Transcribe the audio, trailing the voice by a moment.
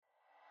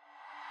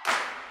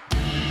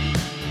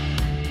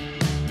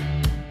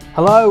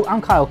Hello,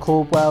 I'm Kyle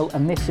Caldwell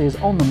and this is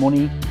On The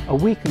Money, a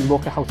weekly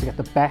look at how to get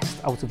the best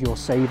out of your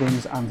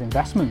savings and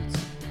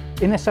investments.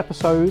 In this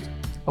episode,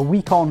 a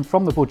week on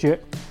from the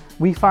budget,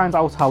 we find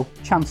out how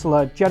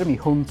Chancellor Jeremy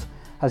Hunt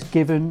has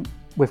given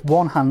with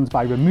one hand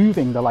by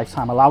removing the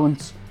lifetime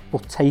allowance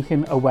but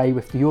taken away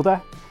with the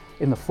other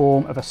in the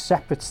form of a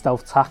separate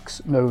stealth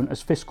tax known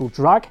as fiscal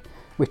drag,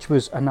 which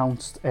was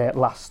announced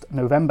last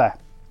November.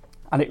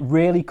 And it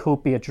really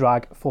could be a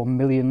drag for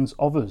millions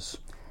of us.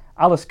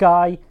 Alice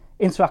Guy,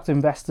 Interactive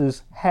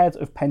Investors Head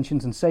of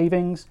Pensions and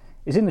Savings,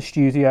 is in the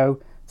studio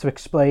to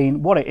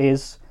explain what it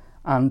is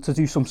and to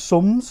do some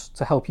sums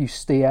to help you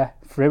steer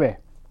through it.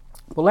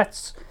 But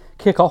let's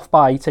kick off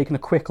by taking a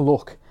quick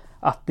look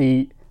at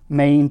the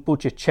main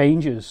budget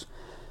changes.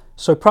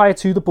 So prior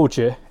to the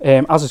budget,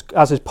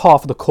 as is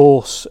part of the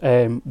course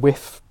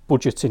with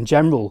budgets in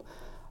general,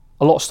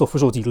 a lot of stuff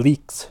was already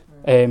leaked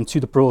to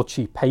the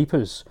broadsheet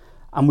papers,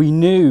 and we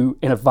knew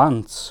in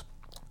advance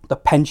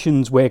that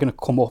pensions were going to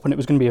come up and it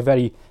was going to be a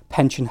very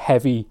pension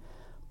heavy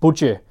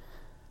budget.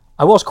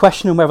 I was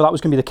questioning whether that was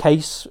going to be the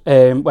case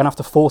when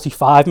after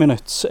 45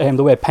 minutes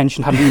the word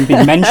pension hadn't even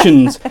been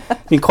mentioned.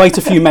 Been quite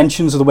a few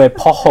mentions of the word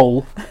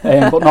pothole,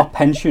 but not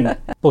pension.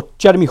 But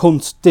Jeremy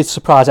Hunt did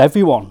surprise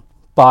everyone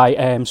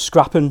by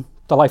scrapping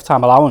the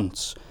lifetime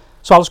allowance.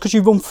 So Alice, could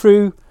you run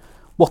through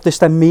what this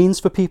then means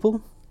for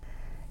people?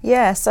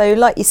 Yeah, so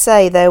like you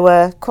say, there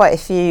were quite a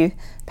few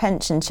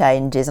pension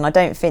changes, and I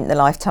don't think the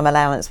lifetime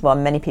allowance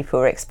one, many people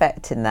were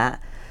expecting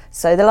that.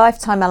 So the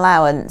lifetime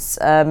allowance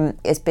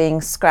is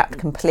being scrapped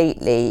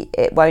completely.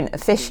 It won't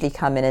officially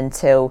come in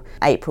until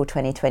April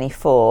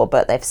 2024,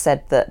 but they've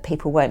said that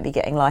people won't be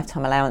getting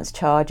lifetime allowance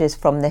charges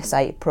from this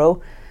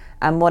April.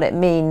 And what it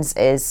means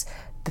is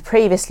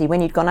previously,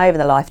 when you'd gone over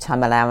the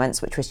lifetime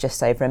allowance, which was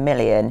just over £1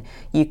 million,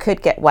 you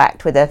could get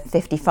whacked with a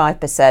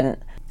 55%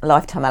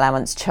 lifetime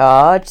allowance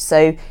charge.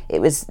 So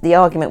the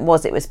argument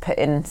was it was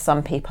putting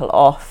some people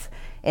off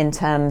in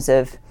terms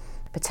of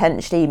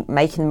potentially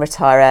making them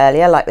retire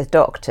earlier, like with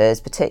doctors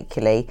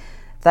particularly.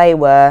 They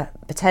were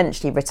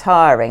potentially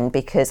retiring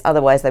because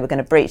otherwise they were going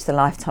to breach the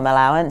lifetime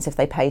allowance if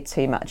they paid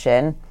too much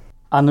in.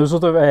 And there was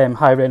other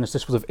higher earners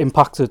this would have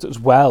impacted as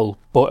well,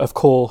 but of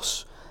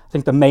course I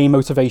think the main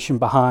motivation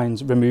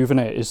behind removing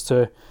it is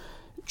to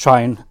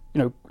try and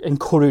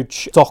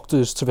encourage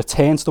doctors to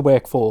return to the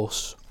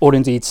workforce or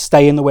indeed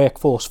stay in the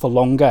workforce for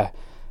longer.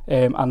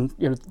 And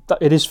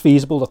it is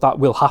feasible that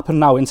will happen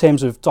now in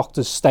terms of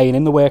doctors staying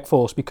in the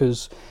workforce,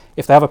 because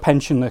if they have a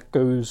pension that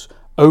goes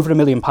over £1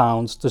 million,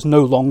 there's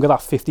no longer that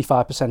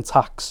 55%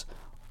 tax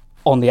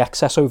on the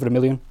excess over £1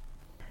 million.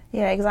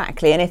 Yeah,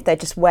 exactly. And if they're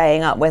just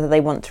weighing up whether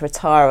they want to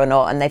retire or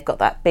not, and they've got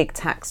that big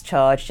tax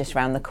charge just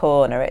around the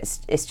corner,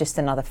 it's just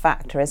another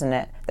factor, isn't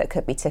it, that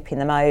could be tipping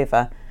them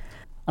over.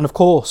 And of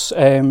course,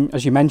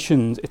 as you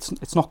mentioned,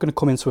 it's not going to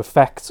come into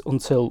effect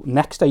until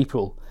next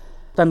April.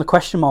 Then the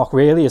question mark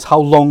really is how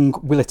long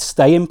will it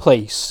stay in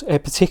place,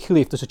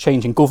 particularly if there's a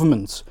change in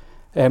government.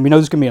 We know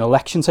there's going to be an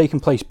election taking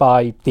place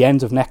by the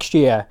end of next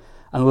year,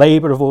 and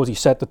Labour have already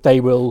said that they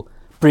will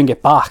bring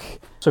it back.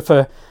 So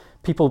for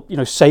people,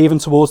 saving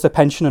towards their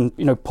pension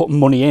and, putting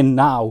money in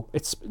now,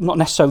 it's not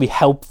necessarily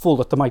helpful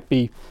that there might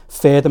be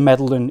further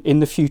meddling in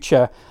the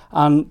future.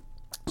 And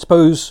I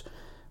suppose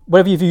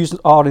whatever your views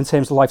are in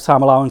terms of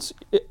lifetime allowance,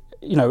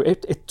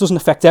 it doesn't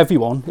affect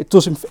everyone. It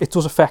does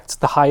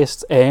affect the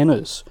highest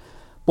earners.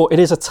 But it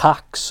is a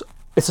tax.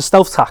 It's a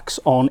stealth tax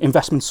on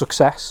investment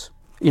success.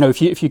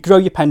 If you grow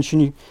your pension,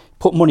 you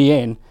put money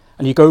in,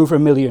 and you go over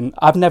 £1 million,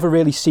 I've never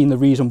really seen the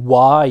reason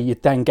why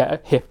you'd then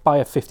get hit by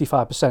a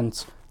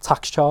 55%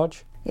 tax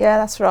charge. Yeah,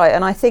 that's right.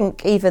 And I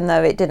think even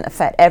though it didn't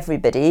affect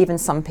everybody, even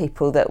some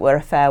people that were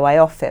a fair way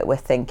off it were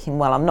thinking,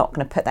 well, I'm not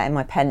going to put that in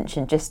my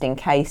pension just in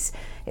case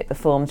it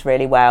performs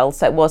really well.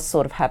 So it was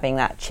sort of having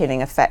that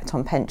chilling effect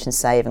on pension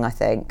saving, I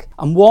think.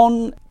 And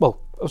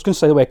I was going to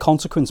say the word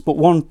consequence, but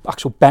one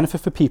actual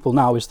benefit for people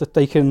now is that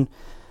they can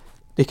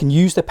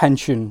use their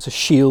pension to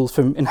shield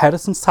from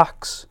inheritance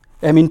tax.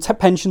 I mean,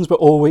 pensions were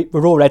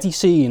already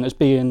seen as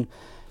being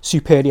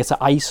superior to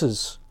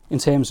ISAs in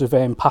terms of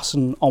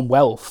passing on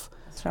wealth.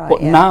 That's right.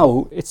 But yeah.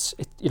 now it's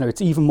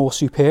even more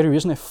superior,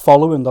 isn't it,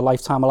 following the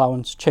lifetime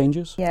allowance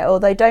changes? Yeah,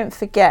 although don't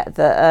forget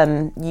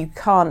that you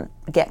can't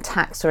get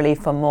tax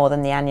relief on more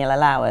than the annual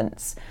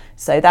allowance.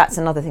 So that's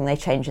another thing they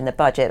changed in the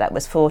budget. That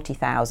was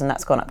 40,000.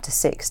 That's gone up to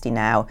 60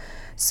 now.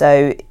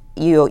 So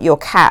you're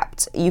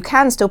capped. You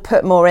can still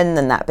put more in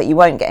than that, but you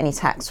won't get any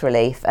tax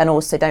relief. And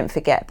also don't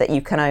forget that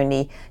you can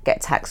only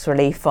get tax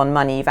relief on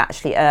money you've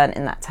actually earned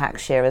in that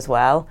tax year as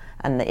well,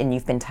 and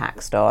you've been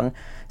taxed on.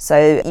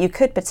 So you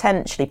could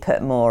potentially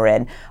put more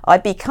in.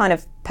 I'd be kind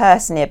of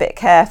personally a bit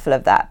careful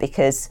of that,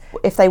 because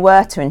if they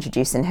were to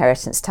introduce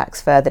inheritance tax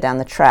further down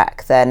the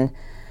track, then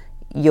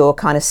you're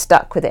kind of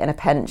stuck with it in a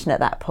pension at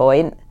that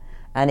point.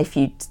 And if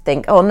you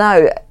think, oh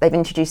no, they've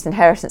introduced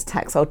inheritance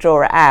tax, I'll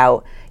draw it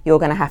out, you're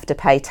going to have to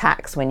pay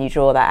tax when you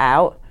draw that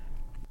out.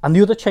 And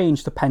the other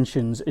change to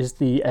pensions is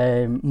the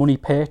money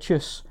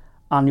purchase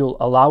annual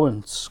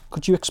allowance.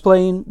 Could you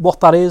explain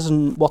what that is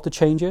and what the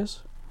change is?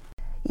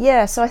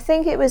 Yeah, so I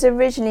think it was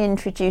originally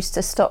introduced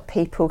to stop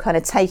people kind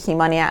of taking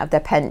money out of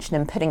their pension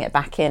and putting it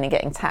back in and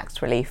getting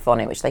tax relief on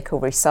it, which they call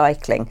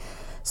recycling.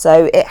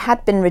 So it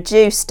had been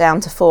reduced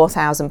down to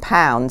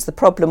 £4,000. The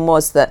problem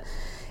was that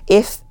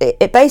if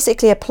it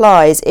basically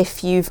applies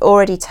if you've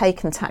already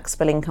taken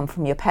taxable income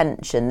from your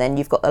pension, then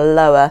you've got a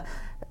lower,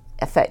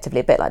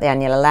 effectively a bit like the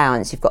annual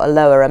allowance, you've got a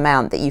lower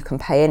amount that you can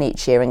pay in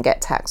each year and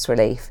get tax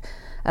relief.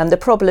 The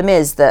problem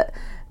is that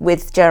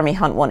with Jeremy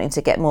Hunt wanting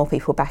to get more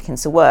people back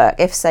into work,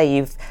 if say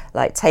you've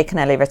like taken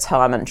early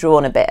retirement,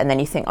 drawn a bit, and then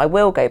you think I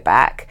will go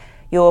back,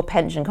 your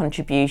pension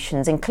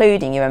contributions,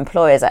 including your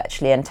employers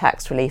actually, and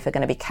tax relief are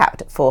going to be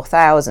capped at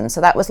 4,000.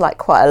 So that was like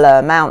quite a low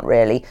amount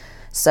really.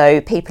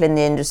 So people in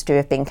the industry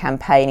have been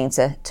campaigning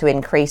to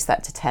increase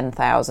that to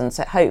 10,000.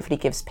 So it hopefully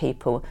gives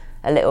people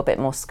a little bit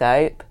more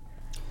scope.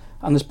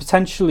 And there's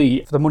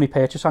potentially, for the money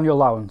purchase annual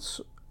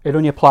allowance, it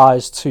only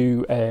applies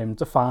to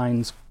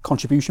defined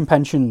contribution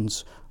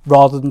pensions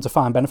rather than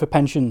defined benefit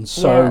pensions.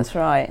 So, yeah, that's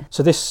right.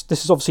 So this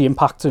is obviously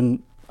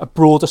impacting a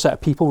broader set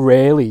of people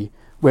really,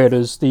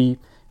 whereas the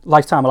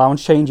lifetime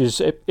allowance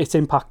changes, it's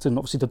impacting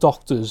obviously the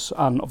doctors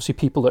and obviously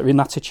people that are in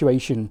that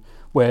situation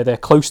where they're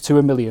close to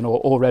 $1 million or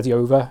already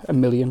over $1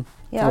 million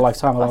for the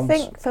lifetime allowance. I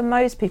think for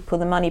most people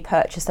the money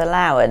purchase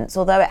allowance,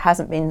 although it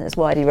hasn't been as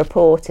widely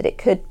reported, it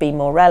could be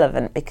more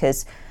relevant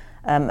because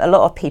a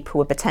lot of people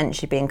were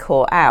potentially being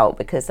caught out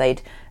because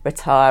they'd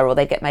retire or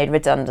they get made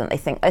redundant. They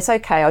think it's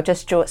okay, I'll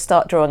just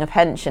start drawing a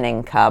pension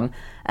income,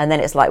 and then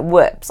it's like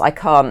whoops, I've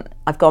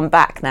gone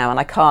back now and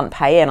I can't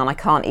pay in and I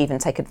can't even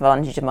take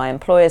advantage of my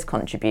employer's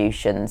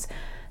contributions.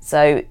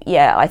 So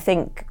yeah, I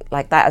think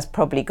like that has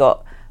probably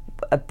got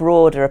a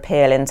broader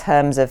appeal in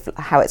terms of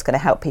how it's going to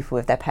help people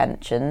with their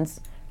pensions.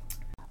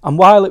 And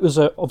while it was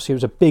obviously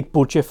a big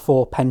budget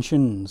for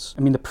pensions,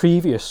 I mean the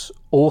previous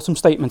autumn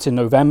statement in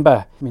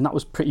November, I mean that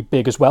was pretty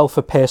big as well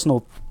for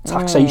personal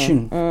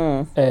taxation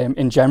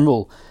in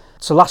general.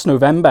 So last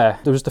November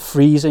there was the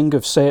freezing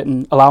of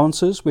certain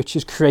allowances, which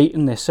is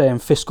creating this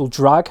fiscal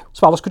drag.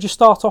 So Alice, could you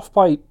start off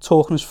by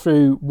talking us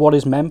through what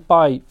is meant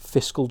by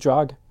fiscal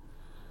drag?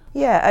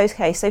 Yeah,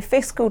 okay, so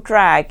fiscal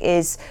drag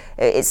is,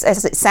 it's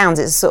as it sounds,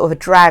 it's sort of a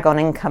drag on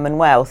income and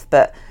wealth,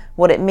 but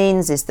what it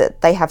means is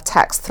that they have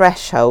tax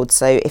thresholds.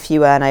 So if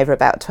you earn over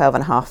about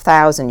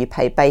 12,500, you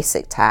pay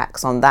basic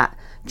tax on that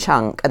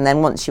chunk, and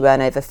then once you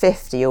earn over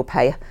 50, you'll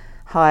pay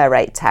higher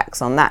rate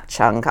tax on that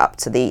chunk up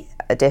to the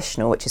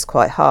additional, which is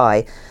quite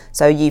high.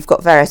 So you've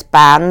got various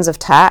bands of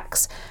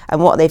tax,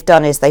 and what they've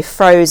done is they've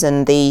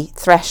frozen the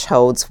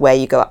thresholds where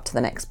you go up to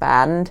the next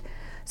band.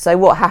 So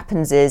what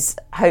happens is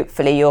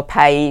hopefully your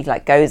pay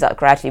like goes up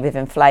gradually with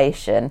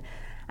inflation,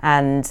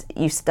 and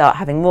you start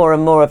having more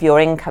and more of your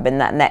income in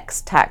that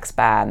next tax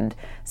band.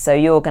 So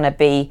you're going to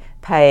be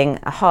paying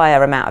a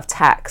higher amount of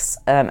tax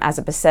as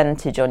a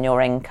percentage on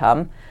your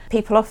income.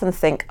 People often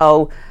think,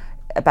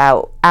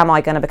 about am I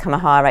going to become a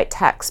higher rate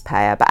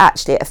taxpayer? But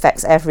actually it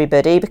affects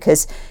everybody,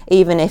 because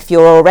even if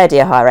you're already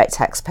a higher rate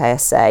taxpayer,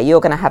 say,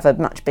 you're going to have a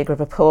much bigger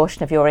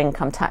proportion of your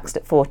income taxed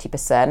at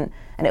 40%,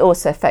 and it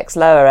also affects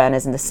lower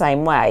earners in the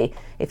same way.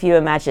 If you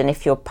imagine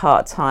if you're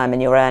part-time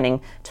and you're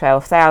earning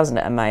 12,000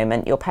 at a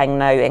moment, you're paying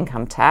no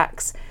income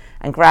tax,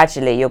 and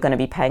gradually you're going to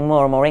be paying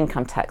more and more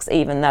income tax,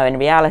 even though in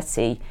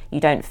reality you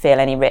don't feel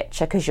any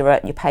richer because your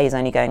pay is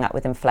only going up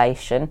with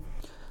inflation.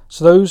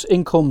 So those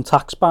income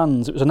tax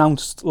bands, it was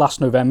announced last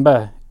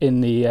November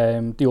in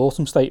the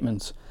autumn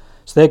statement.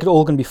 So they're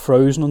all going to be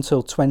frozen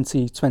until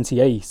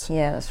 2028.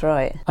 Yeah, that's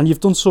right. And you've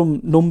done some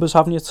numbers,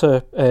 haven't you,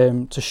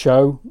 to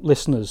show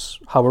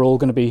listeners how we're all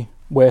going to be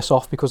worse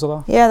off because of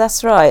that? Yeah,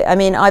 that's right. I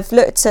mean, I've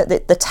looked at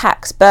the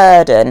tax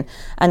burden,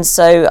 and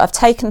so I've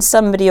taken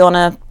somebody on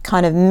a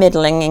kind of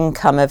middling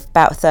income of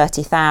about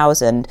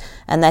 30,000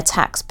 and their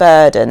tax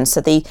burden, so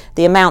the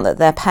amount that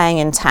they're paying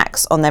in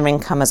tax on their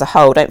income as a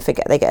whole, don't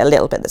forget they get a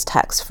little bit that's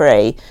tax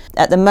free.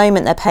 At the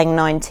moment they're paying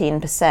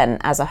 19%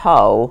 as a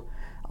whole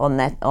on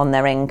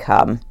their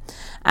income,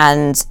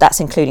 and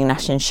that's including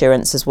national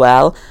insurance as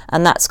well,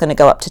 and that's going to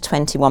go up to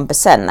 21%.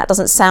 That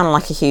doesn't sound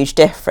like a huge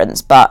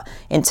difference, but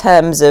in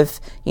terms of,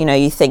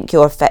 you think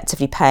you're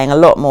effectively paying a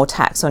lot more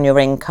tax on your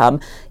income,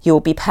 you'll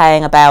be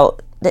paying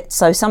about,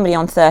 so somebody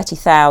on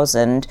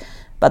 30,000,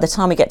 by the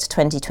time we get to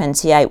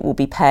 2028, will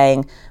be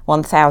paying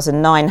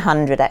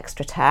 1,900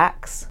 extra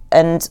tax,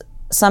 and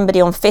somebody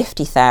on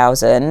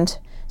 50,000,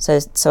 so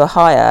a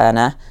high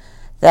earner,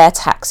 their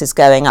tax is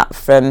going up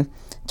from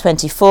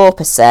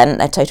 24%,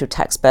 their total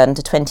tax burden,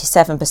 to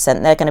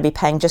 27%. They're going to be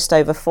paying just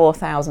over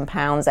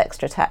 £4,000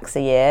 extra tax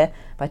a year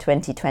by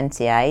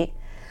 2028.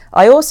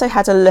 I also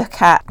had a look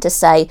to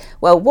say,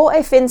 well, what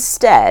if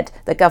instead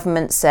the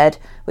government said,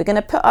 we're going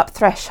to put up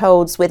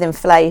thresholds with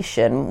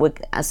inflation,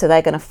 so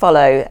they're going to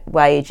follow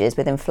wages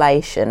with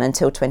inflation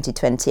until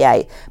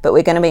 2028, but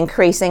we're going to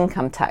increase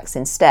income tax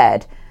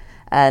instead.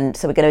 And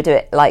so we're going to do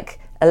it like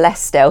a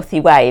less stealthy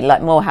way,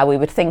 like more how we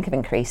would think of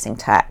increasing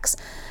tax.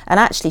 And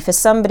actually for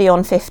somebody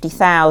on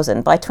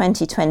 50,000, by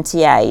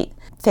 2028,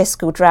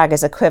 fiscal drag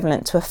is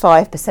equivalent to a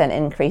 5%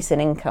 increase in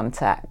income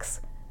tax.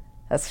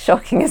 That's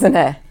shocking, isn't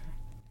it?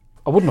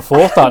 I wouldn't have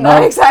thought that, no,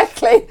 no. exactly.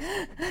 exactly.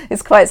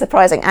 It's quite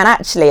surprising. And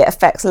actually it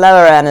affects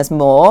lower earners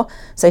more.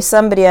 So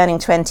somebody earning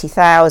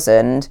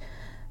 20,000,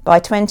 by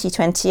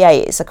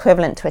 2028, it's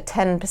equivalent to a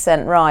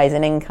 10% rise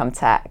in income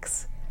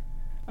tax.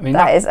 I mean,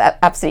 that is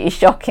absolutely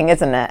shocking,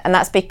 isn't it? And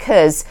that's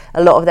because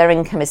a lot of their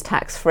income is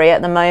tax-free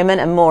at the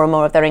moment, and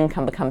more of their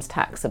income becomes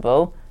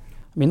taxable.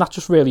 I mean, that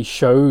just really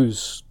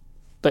shows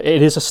that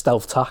it is a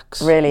stealth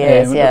tax. Really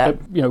is, yeah.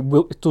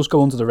 It does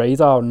go under the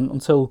radar, and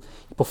until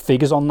you put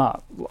figures on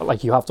that,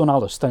 like you have done,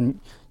 Alice, then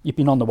you've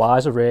been on the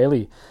wiser,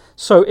 really.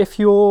 So if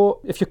you're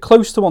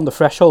close to on the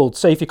threshold,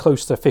 say if you're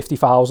close to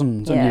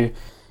 50,000 and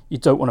you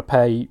don't want to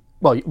pay,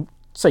 well,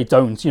 say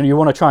don't, you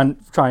want to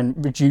try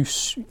and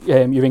reduce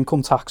your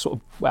income tax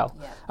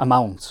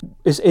amount.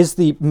 Is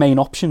the main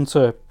option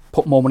to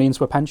put more money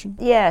into a pension?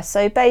 Yeah,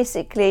 so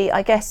basically,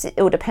 I guess it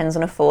all depends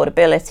on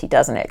affordability,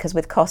 doesn't it? Because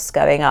with costs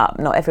going up,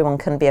 not everyone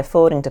can be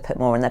affording to put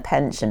more in their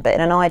pension. But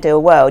in an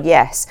ideal world,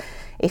 yes,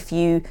 if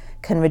you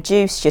can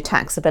reduce your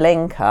taxable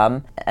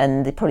income,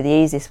 and probably the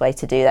easiest way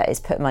to do that is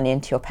put money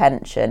into your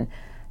pension,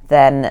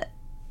 then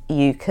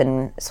you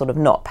can sort of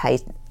not pay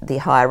the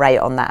higher rate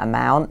on that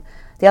amount.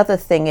 The other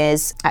thing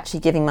is actually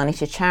giving money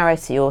to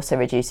charity also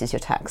reduces your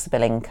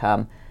taxable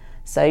income.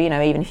 So,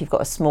 even if you've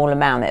got a small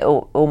amount, it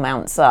all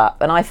mounts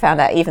up. And I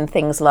found out even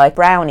things like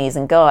brownies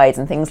and guides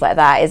and things like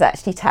that is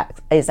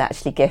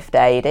actually gift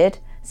aided.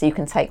 So you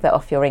can take that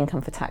off your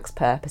income for tax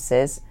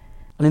purposes.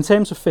 And in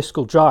terms of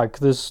fiscal drag,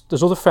 there's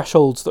other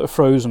thresholds that are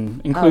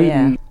frozen,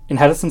 including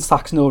inheritance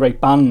tax nil rate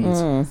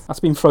band. That's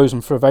been frozen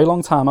for a very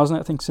long time, hasn't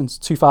it? I think since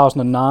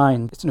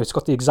 2009. It's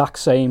got the exact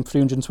same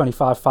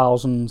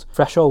 325,000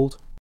 threshold.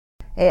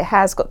 It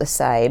has got the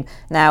same.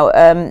 Now,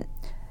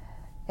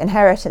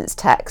 inheritance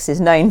tax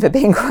is known for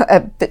being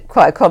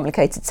quite a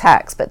complicated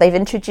tax, but they've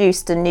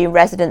introduced a new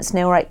residence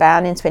nil rate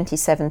ban in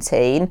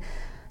 2017.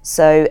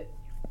 So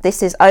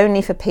this is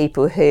only for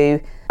people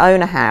who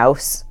own a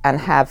house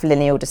and have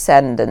lineal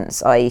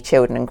descendants, i.e.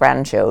 children and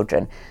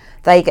grandchildren.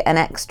 They get an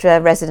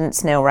extra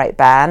residence nil rate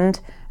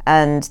band,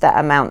 and that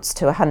amounts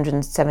to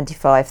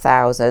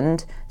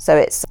 175,000. So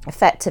it's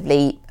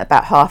effectively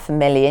about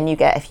 $500,000 you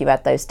get if you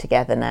add those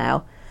together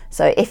now.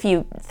 So if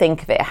you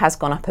think of it, it has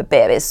gone up a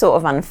bit. It's sort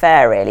of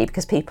unfair, really,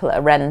 because people that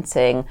are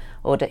renting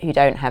or who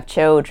don't have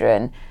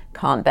children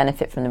can't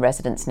benefit from the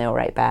residence nil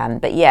rate ban.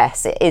 But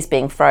yes, it is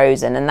being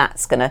frozen, and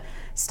that's going to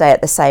stay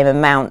at the same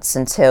amounts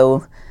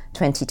until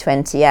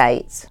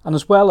 2028. And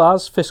as well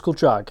as fiscal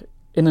drag,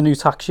 in the new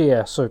tax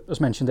year, so as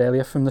mentioned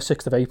earlier, from the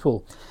 6th of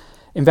April,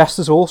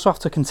 investors also have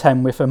to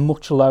contend with a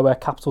much lower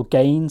capital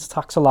gains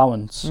tax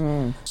allowance,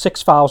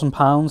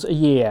 £6,000 a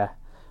year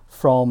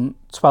from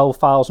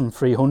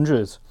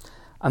 12,300,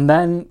 and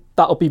then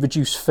that'll be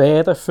reduced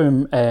further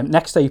from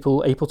next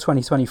April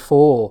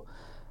 2024.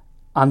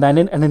 And then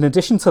in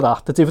addition to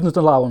that, the dividend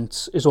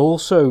allowance is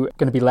also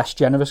going to be less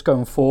generous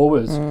going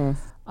forward.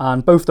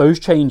 And both those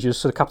changes,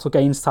 so the capital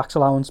gains tax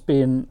allowance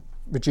being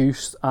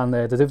reduced and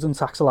the dividend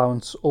tax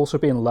allowance also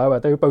being lower,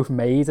 they were both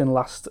made in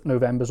last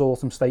November's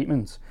autumn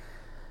statement.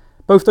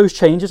 Both those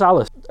changes,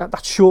 Alice,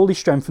 that surely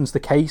strengthens the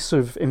case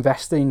of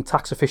investing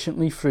tax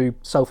efficiently through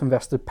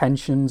self-invested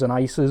pensions and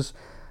ISAs.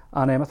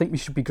 And I think we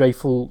should be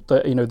grateful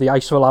that the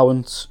ISA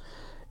allowance,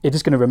 it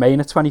is going to remain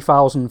at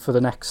 20,000 for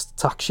the next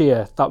tax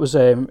year. That was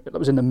in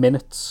the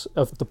minutes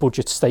of the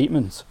budget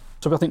statement.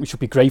 So I think we should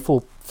be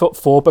grateful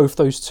for both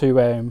those two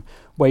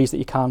ways that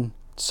you can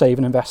save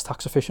and invest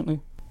tax efficiently.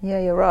 Yeah,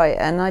 you're right.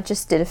 And I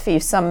just did a few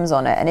sums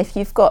on it. And if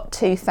you've got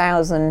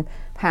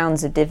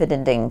 £2,000 of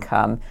dividend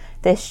income,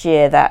 this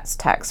year that's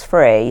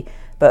tax-free.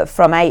 But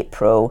from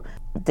April,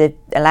 the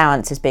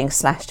allowance is being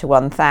slashed to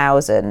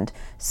 1,000.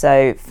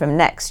 So from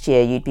next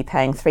year, you'd be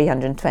paying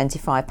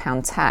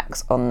 £325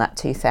 tax on that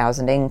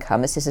 2,000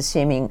 income. This is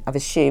I've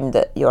assumed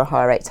that you're a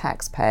higher rate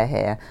taxpayer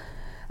here.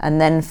 And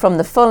then from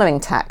the following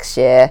tax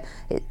year,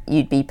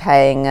 you'd be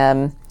paying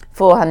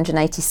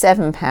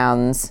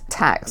 £487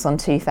 tax on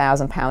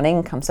 £2,000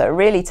 income. So it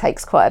really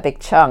takes quite a big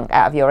chunk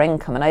out of your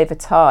income. And over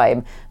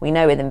time, we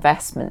know with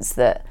investments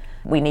that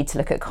we need to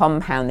look at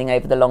compounding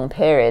over the long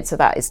period. So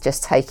that is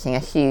just taking a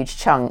huge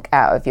chunk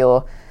out of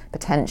your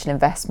potential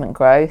investment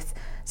growth.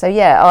 So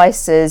yeah,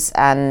 ISAs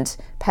and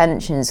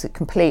pensions are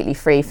completely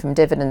free from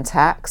dividend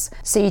tax.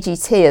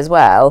 CGT as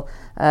well.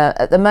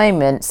 At the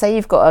moment, say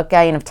you've got a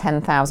gain of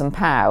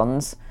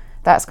 £10,000,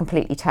 that's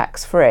completely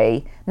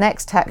tax-free.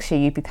 Next tax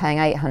year, you'd be paying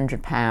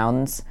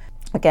 £800,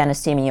 again,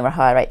 assuming you're a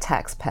higher rate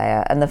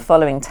taxpayer, and the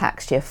following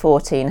tax year,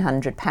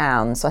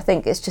 £1,400. So I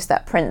think it's just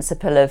that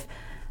principle of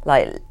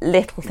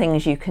little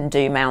things you can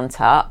do mount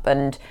up.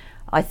 And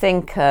I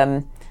think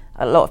a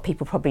lot of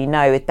people probably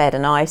know with bed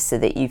and ISA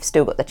that you've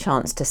still got the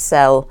chance to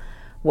sell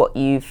what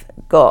you've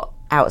got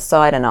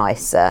outside an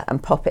ISA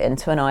and pop it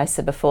into an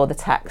ISA before the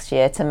tax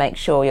year to make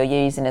sure you're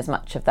using as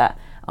much of that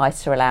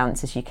ISA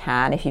allowance as you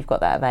can if you've got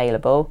that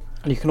available.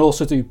 And you can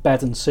also do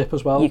bed and SIP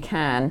as well. You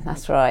can,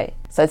 that's right.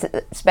 So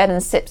bed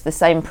and SIP's the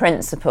same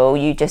principle.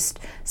 You just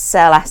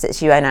sell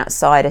assets you own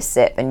outside a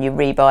SIP and you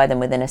rebuy them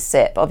within a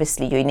SIP.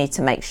 Obviously, you need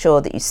to make sure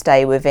that you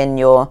stay within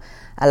your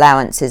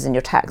allowances and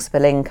your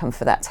taxable income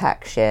for that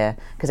tax year,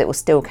 because it will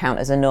still count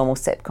as a normal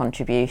SIP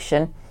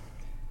contribution.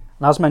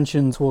 And as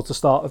mentioned towards the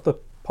start of the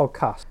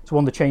podcast, so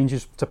one of the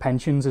changes to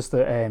pensions is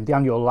that the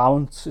annual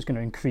allowance is going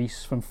to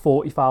increase from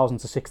 40,000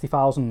 to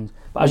 60,000.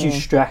 But as you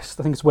stressed,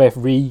 I think it's worth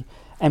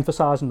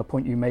re-emphasising the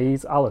point you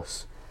made,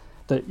 Alice,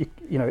 that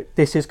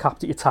this is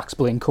capped at your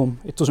taxable income.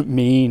 It doesn't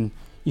mean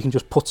you can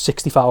just put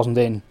 60,000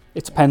 in.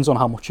 It depends on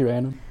how much you're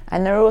earning.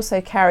 And there are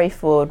also carry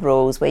forward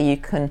rules where you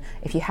can,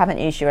 if you haven't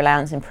used your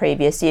allowance in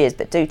previous years,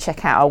 but do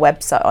check out our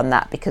website on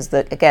that, because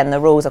the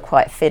rules are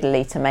quite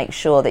fiddly to make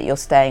sure that you're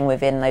staying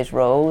within those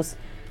rules.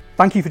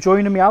 Thank you for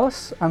joining me,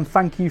 Alice, and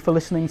thank you for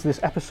listening to this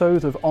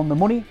episode of On the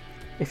Money.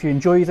 If you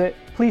enjoyed it,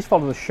 please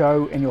follow the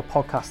show in your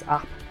podcast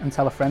app and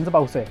tell a friend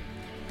about it.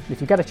 If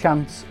you get a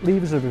chance,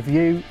 leave us a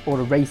review or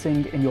a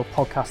rating in your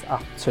podcast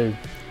app too.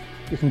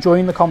 You can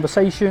join the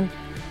conversation,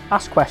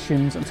 ask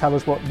questions and tell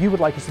us what you would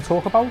like us to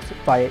talk about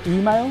via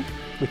email,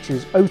 which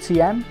is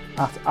otm@ii.co.uk.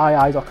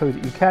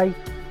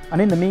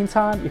 And in the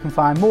meantime, you can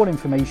find more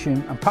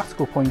information and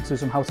practical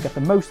pointers on how to get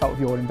the most out of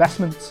your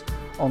investments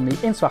on the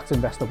Interactive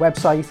Investor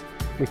website,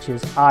 which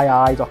is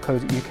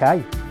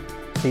ii.co.uk.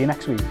 See you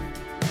next week.